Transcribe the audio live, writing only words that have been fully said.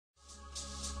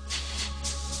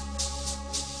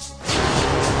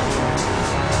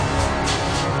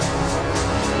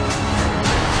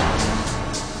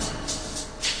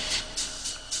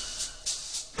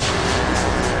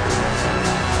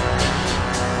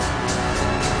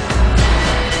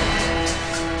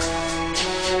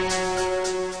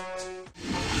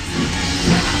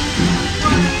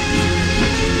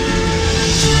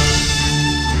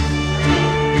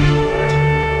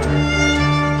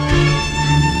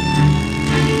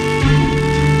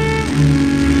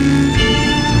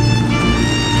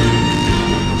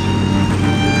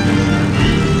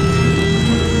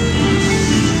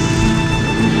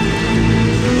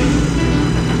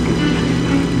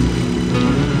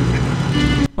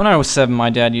When I was 7,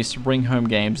 my dad used to bring home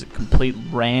games at complete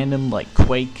random, like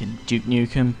Quake and Duke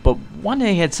Nukem, but one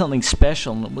day he had something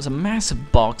special, and it was a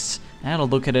massive box. I had a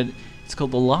look at it. It's called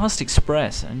The Last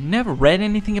Express. I never read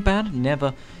anything about it,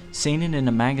 never seen it in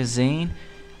a magazine,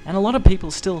 and a lot of people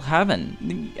still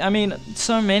haven't. I mean,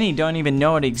 so many don't even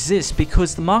know it exists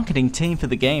because the marketing team for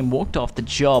the game walked off the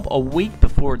job a week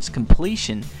before its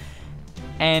completion,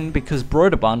 and because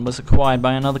Broderbund was acquired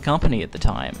by another company at the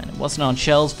time, and it wasn't on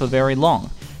shelves for very long.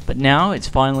 But now it's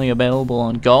finally available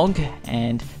on GOG,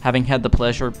 and having had the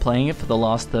pleasure of playing it for the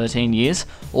last 13 years,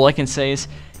 all I can say is,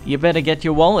 you better get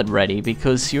your wallet ready,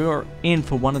 because you're in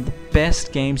for one of the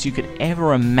best games you could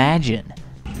ever imagine.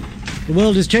 The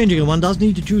world is changing and one does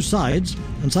need to choose sides,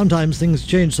 and sometimes things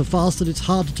change so fast that it's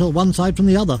hard to tell one side from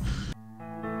the other.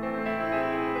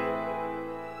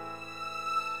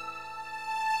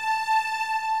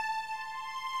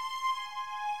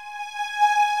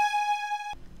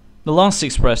 The Last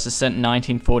Express is set in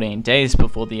 1914, days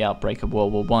before the outbreak of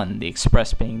World War I, the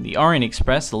Express being the Orient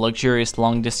Express, a luxurious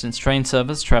long-distance train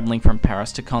service traveling from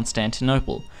Paris to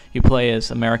Constantinople. You play as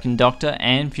American doctor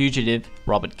and fugitive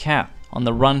Robert Cath, on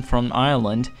the run from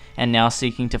Ireland and now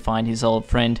seeking to find his old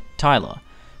friend Tyler.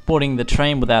 Boarding the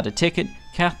train without a ticket,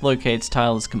 Cath locates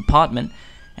Tyler's compartment,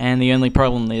 and the only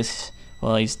problem is,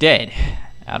 well, he's dead.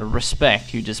 Out of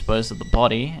respect, you dispose of the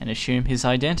body and assume his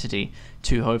identity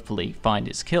to hopefully find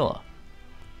his killer.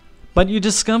 But you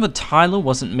discover Tyler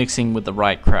wasn't mixing with the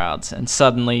right crowds, and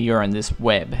suddenly you're in this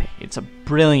web. It's a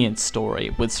brilliant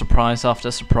story, with surprise after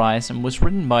surprise, and was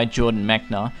written by Jordan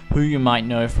Mechner, who you might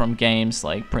know from games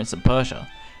like Prince of Persia.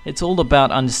 It's all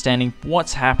about understanding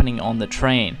what's happening on the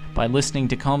train, by listening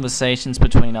to conversations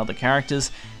between other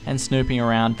characters, and snooping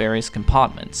around various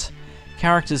compartments.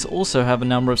 Characters also have a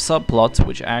number of subplots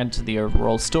which add to the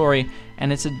overall story,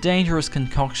 and it's a dangerous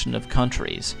concoction of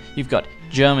countries. You've got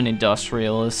German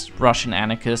industrialists, Russian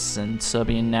anarchists, and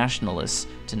Serbian nationalists,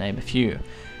 to name a few.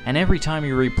 And every time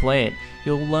you replay it,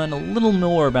 you'll learn a little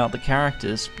more about the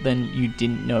characters than you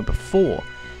didn't know before.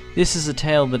 This is a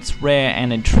tale that's rare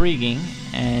and intriguing,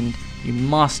 and you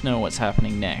must know what's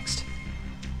happening next.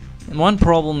 And one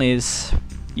problem is,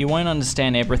 you won't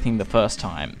understand everything the first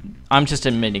time. I'm just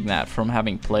admitting that from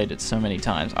having played it so many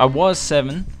times. I was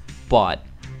 7, but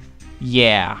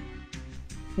yeah.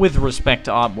 With respect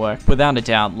to artwork, without a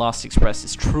doubt, Last Express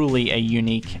is truly a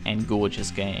unique and gorgeous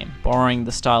game. Borrowing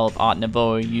the style of Art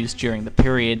Nouveau used during the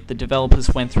period, the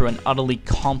developers went through an utterly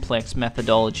complex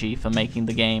methodology for making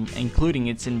the game, including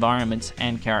its environments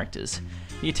and characters.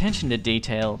 The attention to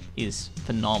detail is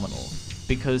phenomenal,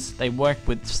 because they worked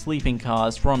with sleeping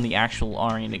cars from the actual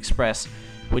Orient Express,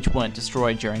 which weren't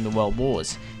destroyed during the World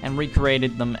Wars, and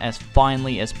recreated them as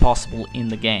finely as possible in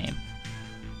the game.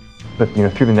 But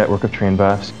through the network of train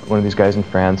buffs, one of these guys in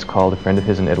France called a friend of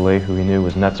his in Italy who he knew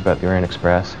was nuts about the Orient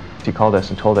Express. He called us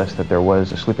and told us that there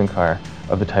was a sleeping car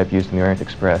of the type used in the Orient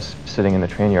Express sitting in the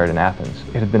train yard in Athens.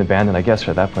 It had been abandoned, I guess,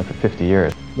 at that point for 50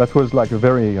 years. That was like a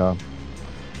very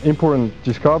important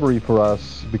discovery for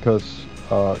us because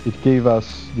it gave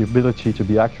us the ability to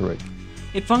be accurate.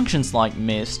 It functions like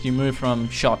Myst. You move from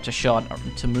shot to shot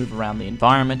to move around the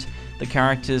environment. The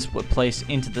characters were placed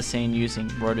into the scene using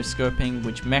rotoscoping,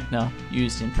 which Mechner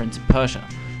used in Prince of Persia.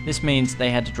 This means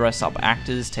they had to dress up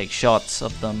actors, take shots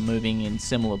of them moving in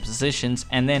similar positions,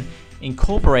 and then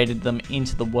incorporated them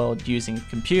into the world using a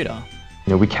computer.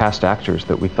 We cast actors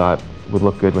that we thought would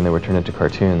look good when they were turned into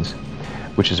cartoons,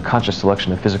 which is a conscious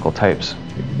selection of physical types.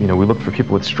 We looked for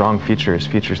people with strong features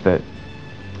that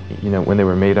when they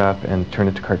were made up and turned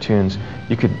into cartoons,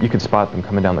 you could spot them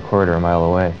coming down the corridor a mile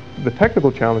away. The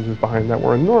technical challenges behind that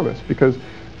were enormous because,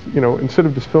 instead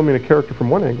of just filming a character from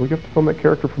one angle, you have to film that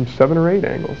character from 7 or 8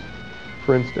 angles.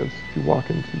 For instance, if you walk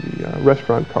into the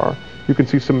restaurant car, you can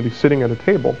see somebody sitting at a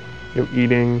table,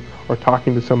 eating or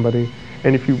talking to somebody,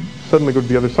 and if you suddenly go to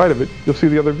the other side of it, you'll see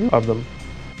the other view of them.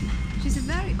 She's a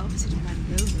very opposite of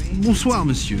Madame Bovary. Bonsoir,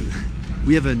 monsieur.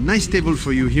 We have a nice table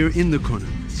for you here in the corner.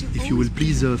 If you will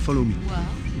please follow me.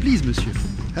 Please, monsieur.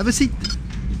 Have a seat.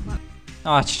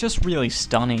 It's just really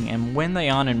stunning, and when they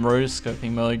aren't in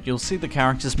rotoscoping mode, you'll see the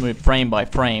characters move frame by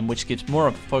frame, which gives more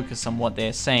of a focus on what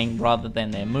they're saying rather than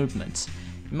their movements.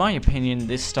 In my opinion,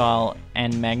 this style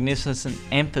and magnificent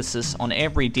emphasis on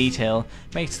every detail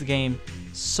makes the game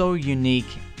so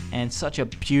unique and such a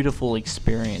beautiful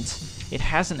experience. It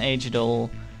hasn't aged at all.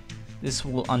 This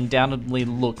will undoubtedly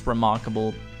look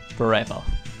remarkable forever.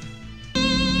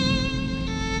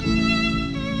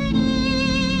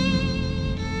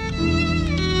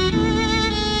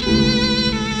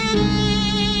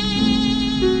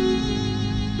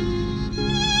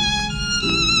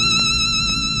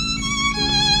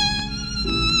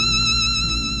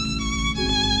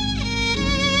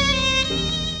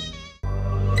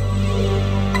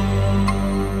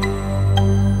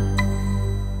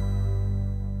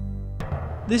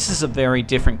 This is a very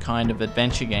different kind of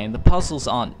adventure game. The puzzles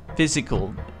aren't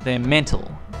physical, they're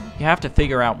mental. You have to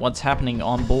figure out what's happening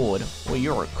on board, or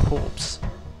you're a corpse.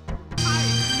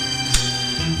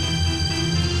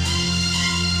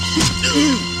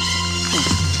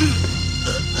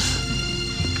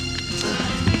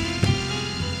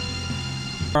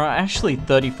 There are actually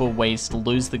 34 ways to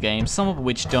lose the game, some of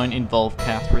which don't involve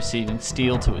Kath receiving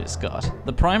steel to his gut.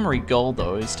 The primary goal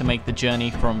though is to make the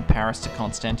journey from Paris to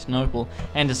Constantinople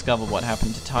and discover what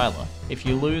happened to Tyler. If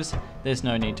you lose, there's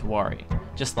no need to worry.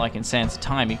 Just like in Sands of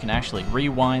Time, you can actually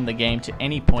rewind the game to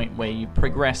any point where you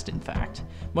progressed in fact.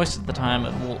 Most of the time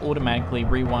it will automatically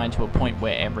rewind to a point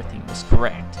where everything was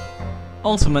correct.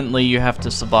 Ultimately, you have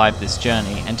to survive this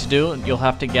journey, and to do it, you'll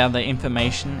have to gather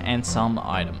information and some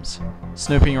items.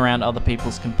 Snooping around other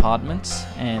people's compartments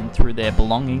and through their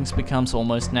belongings becomes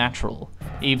almost natural.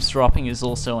 Eavesdropping is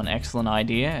also an excellent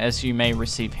idea, as you may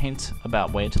receive hints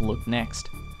about where to look next.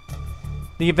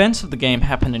 The events of the game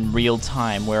happen in real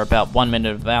time, where about 1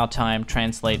 minute of our time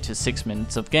translate to 6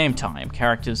 minutes of game time.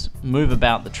 Characters move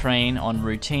about the train on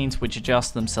routines which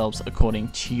adjust themselves according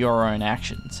to your own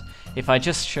actions. If I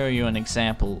just show you an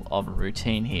example of a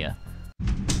routine here.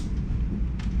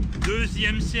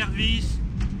 Deuxième service,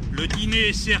 le dîner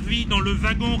est servi dans le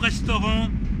wagon-restaurant.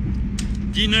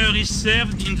 Dinner is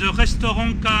served in the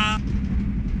restaurant car.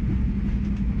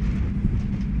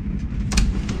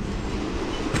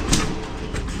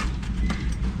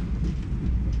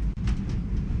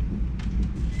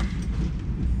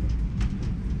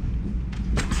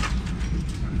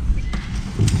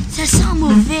 Ça sent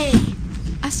mauvais.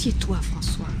 Assieds-toi,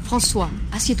 François. François,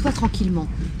 assieds-toi tranquillement.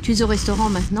 Tu es au restaurant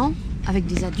maintenant, avec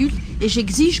des adultes, et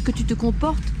j'exige que tu te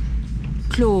comportes.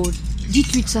 Claude,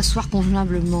 dis-lui de s'asseoir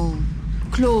convenablement.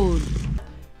 Claude.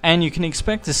 And you can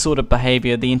expect this sort of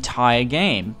behavior the entire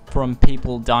game, from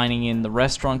people dining in the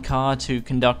restaurant car to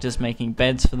conductors making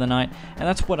beds for the night, and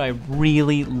that's what I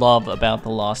really love about The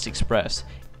Last Express.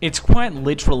 It's quite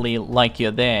literally like you're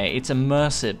there, it's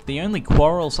immersive. The only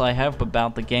quarrels I have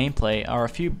about the gameplay are a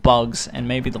few bugs and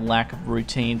maybe the lack of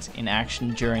routines in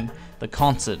action during the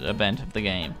concert event of the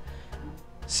game.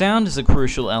 Sound is a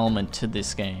crucial element to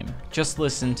this game. Just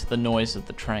listen to the noise of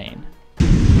the train.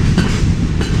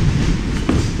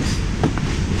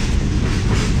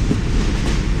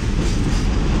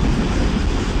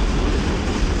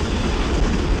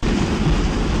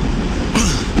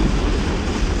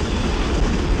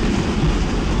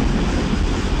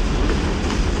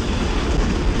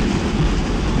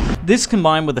 This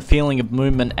combined with the feeling of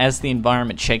movement as the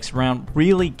environment shakes around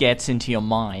really gets into your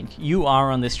mind. You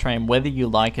are on this train whether you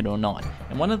like it or not.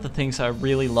 And one of the things I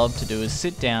really love to do is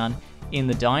sit down in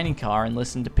the dining car and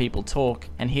listen to people talk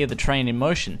and hear the train in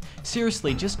motion.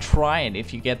 Seriously, just try it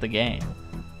if you get the game.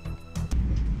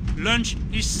 Lunch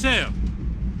is served.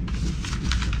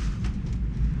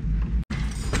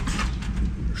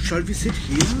 Shall we sit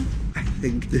here? I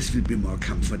think this will be more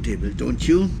comfortable, don't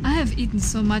you? I have eaten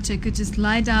so much I could just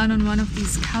lie down on one of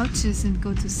these couches and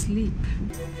go to sleep.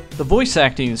 The voice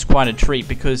acting is quite a treat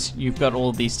because you've got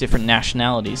all these different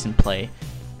nationalities in play.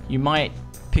 You might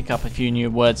pick up a few new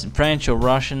words in French or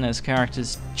Russian as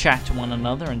characters chat to one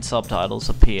another and subtitles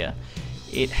appear.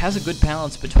 It has a good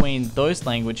balance between those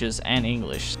languages and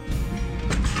English.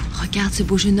 Regarde ce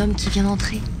beau jeune homme qui vient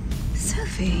d'entrer.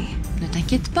 Sophie. Ne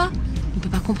t'inquiète pas, on ne peut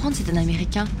pas comprendre, c'est un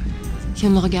Américain. Si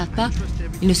on ne le regarde pas,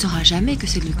 il ne saura jamais que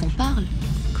c'est de lui qu'on parle.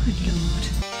 Good Lord.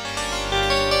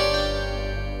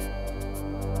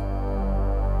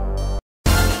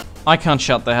 I can't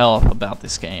shut the hell up about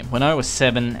this game. When I was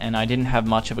 7 and I didn't have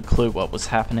much of a clue what was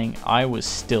happening, I was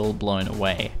still blown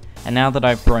away. And now that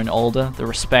I've grown older, the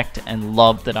respect and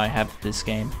love that I have for this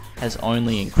game has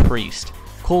only increased.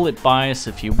 Call it bias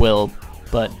if you will,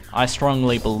 but I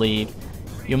strongly believe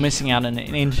you're missing out on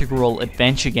an integral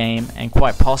adventure game and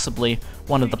quite possibly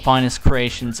one of the finest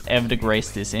creations ever to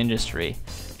grace this industry.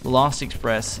 The Last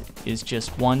Express is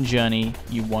just one journey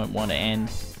you won't want to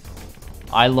end.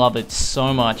 I love it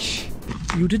so much.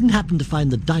 You didn't happen to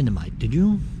find the dynamite, did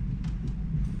you?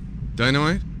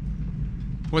 Dynamite?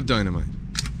 What dynamite?